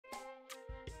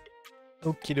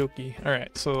Okie dokie. All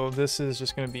right, so this is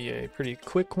just going to be a pretty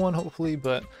quick one, hopefully,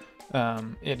 but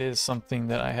it is something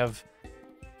that I have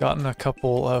gotten a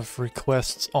couple of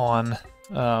requests on.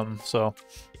 So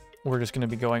we're just going to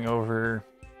be going over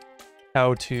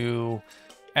how to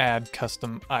add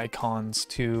custom icons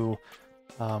to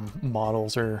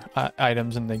models or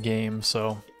items in the game.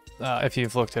 So if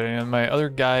you've looked at any of my other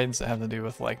guides that have to do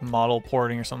with like model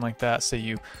porting or something like that, say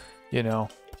you know,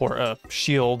 port a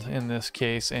shield in this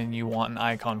case and you want an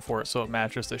icon for it so it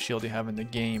matches the shield you have in the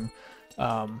game,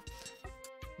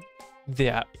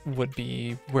 that would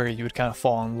be where you would kind of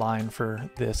fall in line for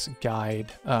this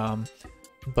guide.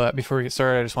 But before we get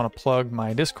started, I just want to plug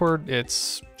my Discord.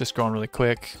 It's just growing really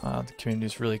quick. The community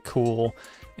is really cool,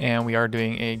 and we are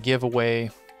doing a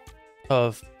giveaway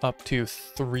of up to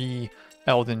 3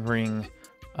 Elden Ring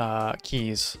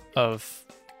keys of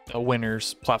a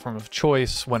winner's platform of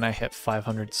choice when I hit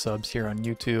 500 subs here on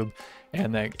YouTube,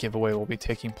 and that giveaway will be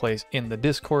taking place in the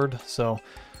Discord. So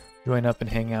join up and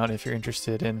hang out if you're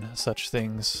interested in such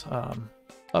things.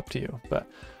 Up to you, but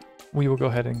we will go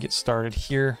ahead and get started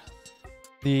here.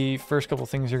 The first couple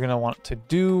things you're going to want to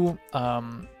do,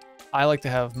 I like to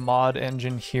have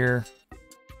Modengine here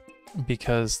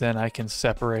because then I can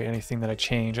separate anything that I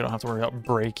change. I don't have to worry about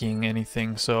breaking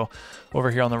anything. So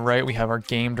over here on the right, we have our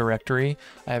game directory.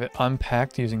 I have it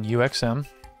unpacked using UXM.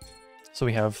 So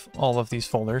we have all of these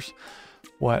folders.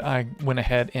 What I went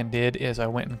ahead and did is I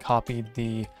went and copied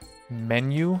the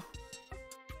menu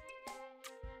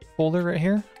folder right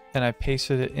here, and I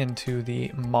pasted it into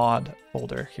the mod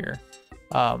folder here.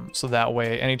 So that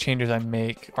way any changes I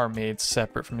make are made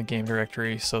separate from the game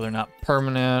directory, so they're not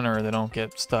permanent or they don't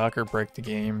get stuck or break the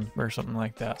game or something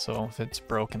like that. So if it's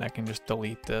broken, I can just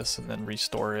delete this and then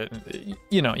restore it.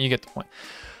 You know, you get the point.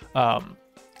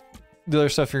 The other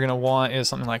stuff you're going to want is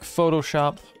something like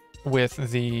Photoshop with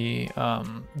the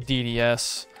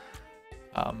DDS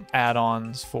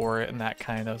add-ons for it and that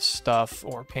kind of stuff,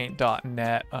 or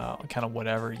paint.net, kind of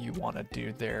whatever you want to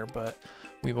do there. But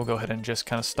we will go ahead and just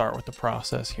kind of start with the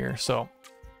process here. So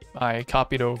I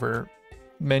copied over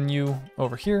menu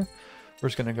over here. We're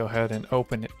just going to go ahead and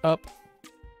open it up.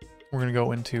 We're going to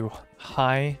go into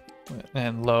high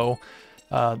and low.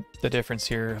 The difference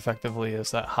here effectively is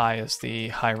that high is the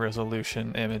high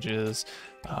resolution images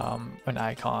and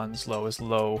icons, low is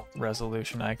low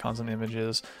resolution icons and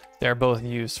images. They're both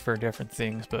used for different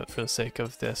things, but for the sake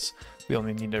of this, we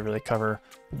only need to really cover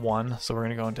one. So we're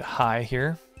going to go into high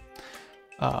here.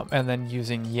 And then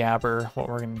using Yabber, what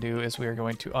we're going to do is we are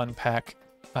going to unpack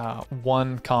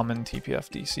one common TPF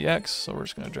DCX. So we're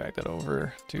just going to drag that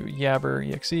over to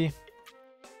Yabber exe.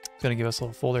 It's going to give us a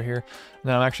little folder here. And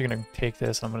then I'm actually going to take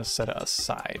this and I'm going to set it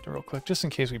aside real quick, just in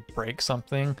case we break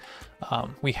something.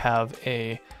 We have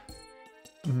a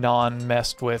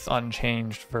non-messed with,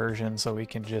 unchanged version, so we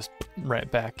can just right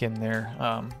back in there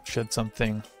should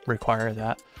something require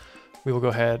that. We will go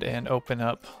ahead and open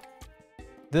up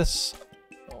this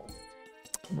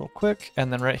real quick,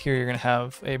 and then right here you're going to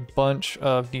have a bunch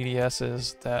of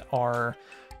DDSs that are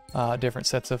different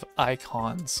sets of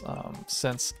icons.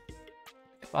 Since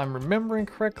if I'm remembering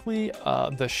correctly,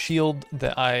 the shield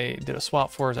that I did a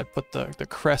swap for is I put the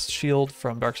crest shield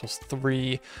from Dark Souls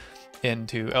 3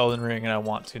 into Elden Ring, and I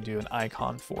want to do an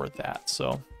icon for that.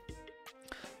 So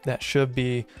that should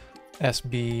be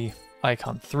SB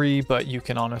icon 3, but you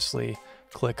can honestly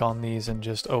click on these and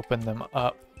just open them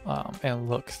up and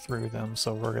look through them.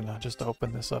 So we're gonna just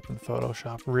open this up in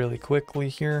Photoshop really quickly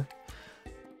here.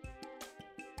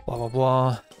 Blah blah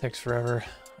blah, takes forever.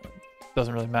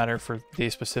 Doesn't really matter for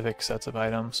these specific sets of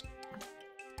items.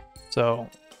 So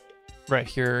right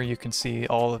here you can see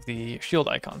all of the shield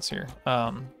icons here.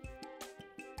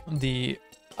 The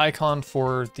icon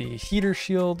for the heater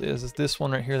shield is this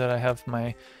one right here that I have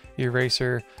my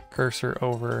eraser cursor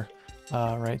over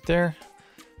right there.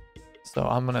 So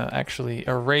I'm going to actually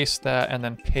erase that and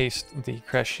then paste the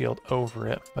crest shield over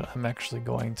it, but I'm actually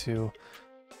going to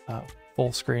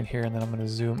full screen here, and then I'm going to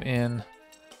zoom in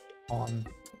on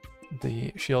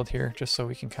the shield here just so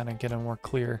we can kind of get a more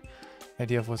clear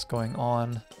idea of what's going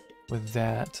on with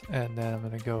that. And then I'm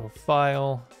going to go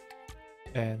File,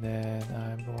 and then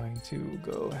I'm going to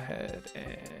go ahead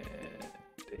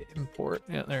and import.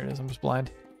 Yeah, there it is. I'm just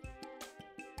blind.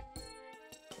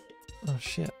 Oh,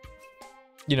 shit.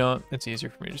 You know, it's easier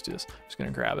for me to just do this. I'm just going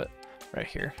to grab it right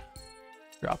here,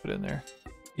 drop it in there.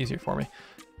 Easier for me.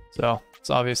 So it's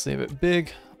obviously a bit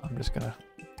big. I'm just going to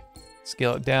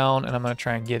scale it down, and I'm going to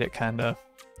try and get it kind of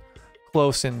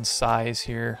close in size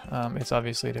here. It's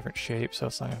obviously a different shape, so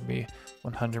it's not going to be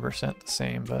 100% the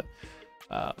same, but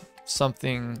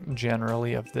something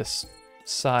generally of this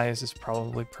size is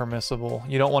probably permissible.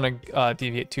 You don't want to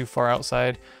deviate too far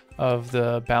outside of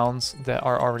the bounds that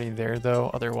are already there though,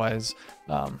 otherwise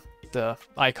the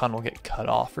icon will get cut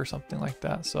off or something like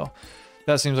that. So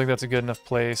that seems like that's a good enough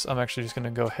place. I'm actually just going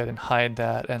to go ahead and hide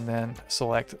that and then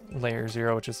select layer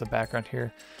 0, which is the background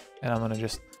here, and I'm going to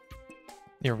just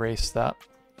erase that,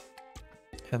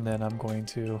 and then I'm going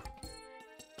to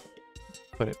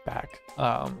put it back.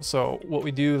 So what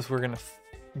we do is we're going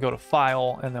to go to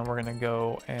File, and then we're going to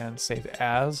go and save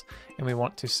as, and we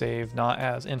want to save not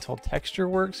as until texture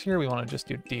works here. We want to just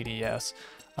do DDS.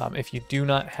 If you do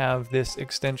not have this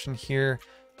extension here,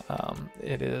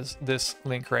 it is this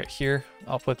link right here.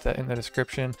 I'll put that in the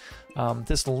description.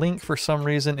 This link for some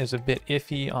reason is a bit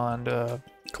iffy on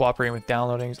cooperating with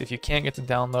downloadings. If you can't get the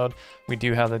download, we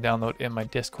do have the download in my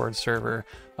Discord server.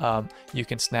 You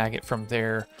can snag it from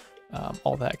there,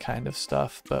 all that kind of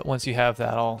stuff. But once you have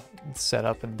that all set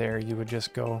up in there, you would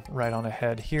just go right on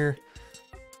ahead here,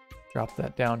 drop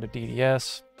that down to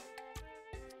DDS,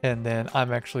 and then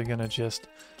I'm actually gonna just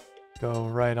go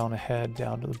right on ahead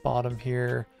down to the bottom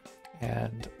here,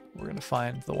 and we're going to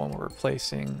find the one we're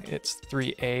replacing. It's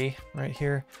 3A right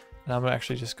here, and I'm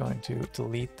actually just going to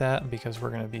delete that because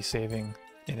we're going to be saving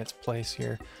in its place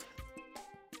here.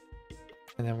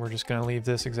 And then we're just going to leave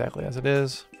this exactly as it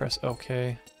is, press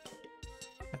OK,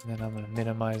 and then I'm going to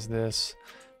minimize this.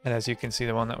 And as you can see,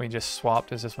 the one that we just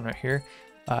swapped is this one right here.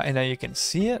 And now you can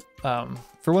see it.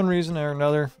 For one reason or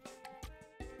another,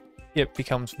 it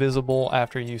becomes visible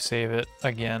after you save it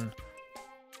again.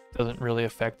 Doesn't really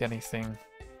affect anything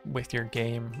with your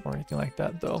game or anything like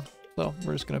that though. So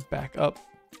we're just gonna back up.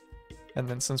 And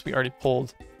then since we already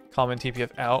pulled common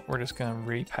TPF out, we're just gonna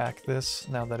repack this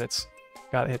now that it's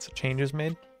got its changes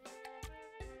made.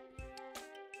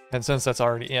 And since that's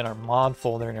already in our mod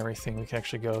folder and everything, we can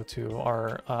actually go to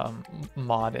our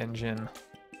Modengine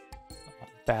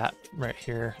bat right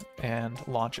here and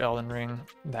launch Elden Ring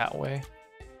that way.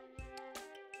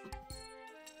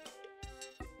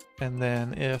 And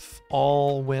then if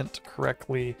all went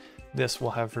correctly, this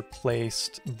will have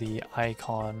replaced the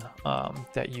icon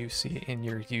that you see in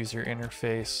your user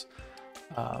interface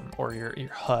or your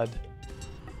HUD.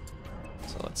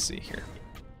 So let's see here.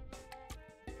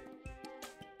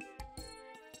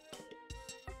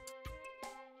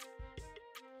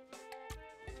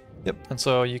 Yep, and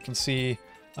so you can see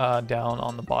down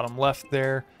on the bottom left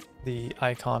there, the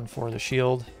icon for the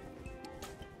shield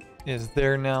is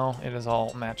there now. It is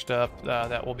all matched up.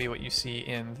 That will be what you see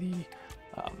in the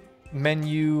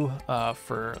menu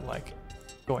for like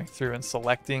going through and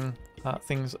selecting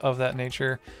things of that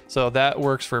nature. So that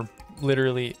works for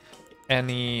literally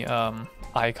any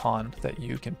icon that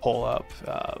you can pull up,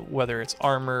 whether it's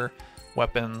armor,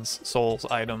 weapons, souls,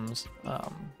 items,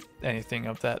 anything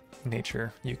of that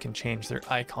nature. You can change their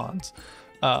icons.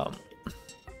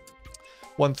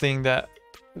 One thing that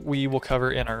we will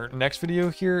cover in our next video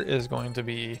here is going to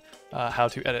be how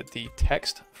to edit the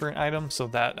text for an item. So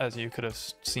that, as you could have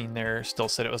seen there, still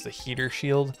said it was the heater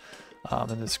shield. And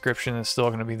the description is still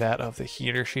going to be that of the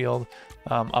heater shield.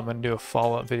 I'm going to do a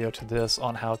follow-up video to this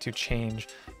on how to change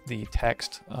the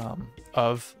text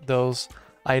of those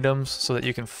items so that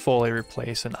you can fully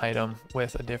replace an item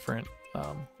with a different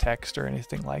text or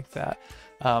anything like that.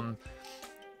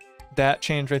 That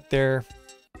change right there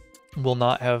will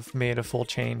not have made a full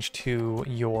change to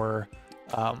your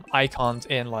icons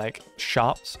in like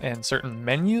shops and certain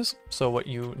menus. So what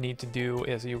you need to do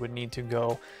is you would need to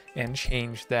go and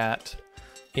change that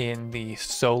in the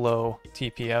solo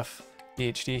TPF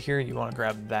DHD here. You want to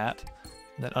grab that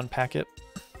and then unpack it.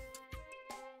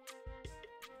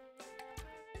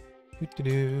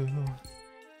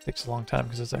 Takes a long time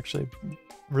because it's actually a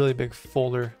really big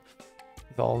folder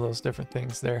with all those different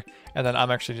things there. And then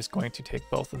I'm actually just going to take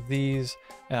both of these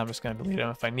and I'm just going to delete them.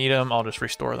 If I need them, I'll just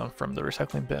restore them from the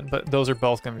recycling bin. But those are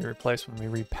both going to be replaced when we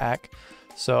repack.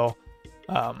 So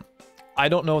I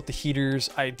don't know what the heater's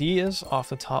ID is off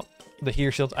the top. The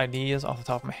heater shield's ID is off the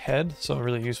top of my head. So a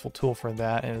really useful tool for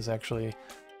that is actually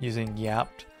using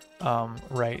Yapped.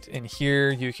 Right in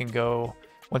here, you can go,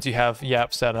 once you have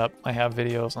Yapped set up, I have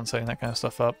videos on setting that kind of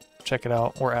stuff up. Check it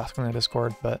out or ask in the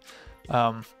Discord. But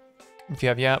if you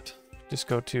have Yapped, just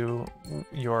go to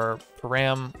your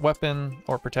param weapon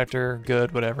or protector,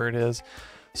 good, whatever it is,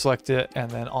 select it,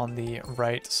 and then on the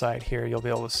right side here, you'll be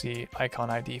able to see icon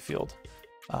ID field.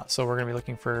 So we're going to be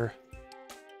looking for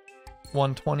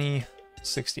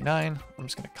 12069. I'm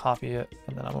just going to copy it,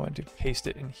 and then I'm going to paste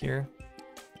it in here.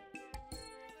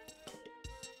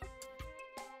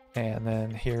 And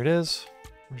then here it is.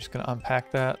 I'm just going to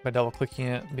unpack that by double clicking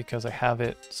it because I have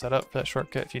it set up for that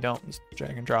shortcut. If you don't, just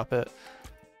drag and drop it.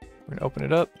 We're going to open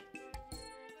it up.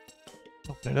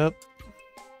 Open it up.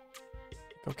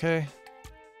 Okay.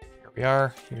 Here we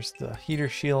are. Here's the heater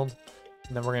shield.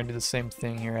 And then we're going to do the same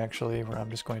thing here actually, where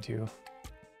I'm just going to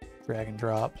drag and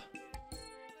drop.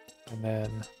 And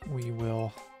then we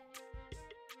will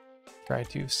try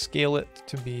to scale it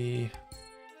to be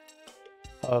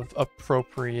of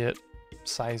appropriate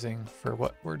sizing for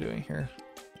what we're doing here.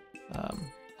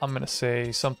 I'm going to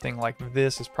say something like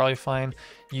this is probably fine.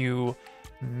 You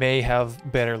may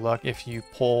have better luck if you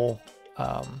pull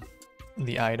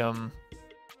the item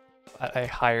at a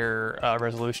higher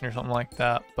resolution or something like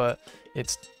that, but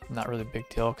it's not really a big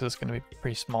deal because it's going to be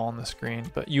pretty small on the screen.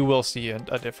 But you will see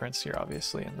a difference here,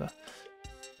 obviously, in the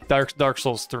Dark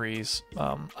Souls 3's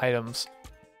items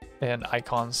and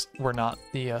icons were not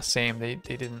the same. They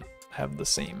didn't have the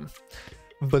same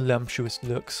voluptuous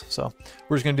looks. So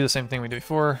we're just going to do the same thing we did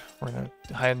before. We're going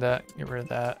to hide that, get rid of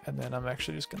that, and then I'm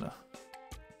actually just going to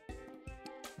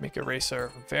make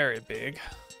eraser very big.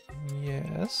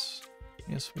 Yes.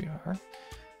 Yes, we are.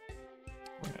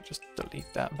 We're going to just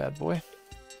delete that bad boy.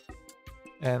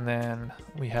 And then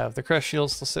we have the crest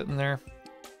shield still sitting there.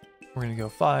 We're going to go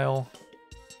File,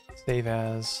 Save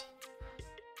As.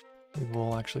 We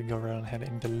will actually go right ahead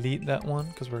and delete that one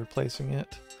because we're replacing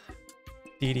it.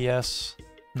 DDS,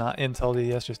 not Intel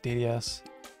DDS, just DDS.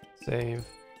 Save.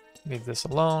 Leave this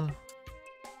alone.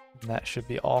 And that should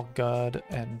be all good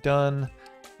and done.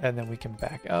 And then we can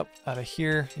back up out of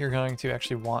here. You're going to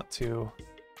actually want to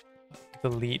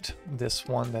delete this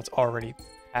one that's already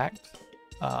packed.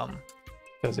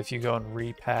 Because if you go and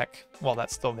repack, while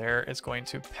that's still there, it's going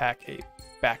to pack a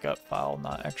backup file,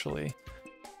 not actually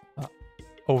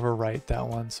overwrite that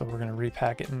one. So we're going to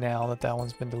repack it now that that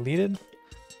one's been deleted.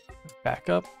 Back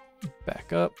up,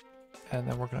 and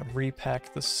then we're going to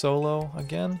repack the solo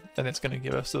again. And it's going to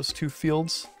give us those two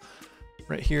fields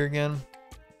right here again.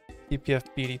 PPF,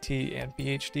 BDT, and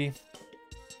BHD.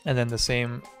 And then the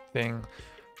same thing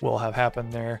will have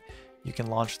happened there. You can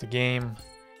launch the game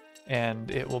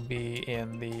and it will be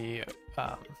in the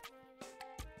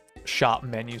shop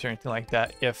menus or anything like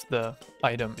that if the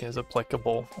item is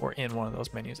applicable or in one of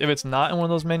those menus. If it's not in one of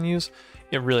those menus,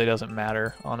 it really doesn't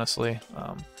matter, honestly.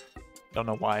 Don't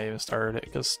know why I even started it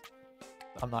because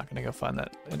I'm not going to go find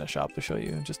that in a shop to show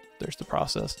you. Just there's the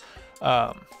process.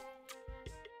 So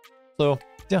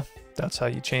yeah, that's how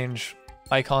you change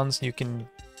icons. You can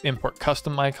import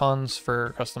custom icons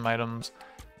for custom items,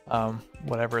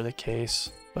 whatever the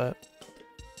case. But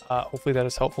hopefully that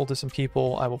is helpful to some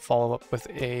people. I will follow up with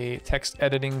a text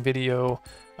editing video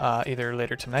either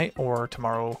later tonight or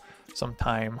tomorrow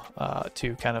sometime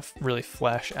to kind of really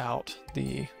flesh out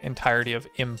the entirety of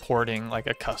importing like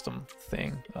a custom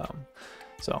thing.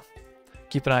 So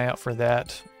keep an eye out for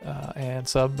that and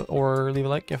sub or leave a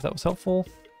like if that was helpful.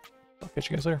 I'll catch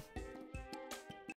you guys later.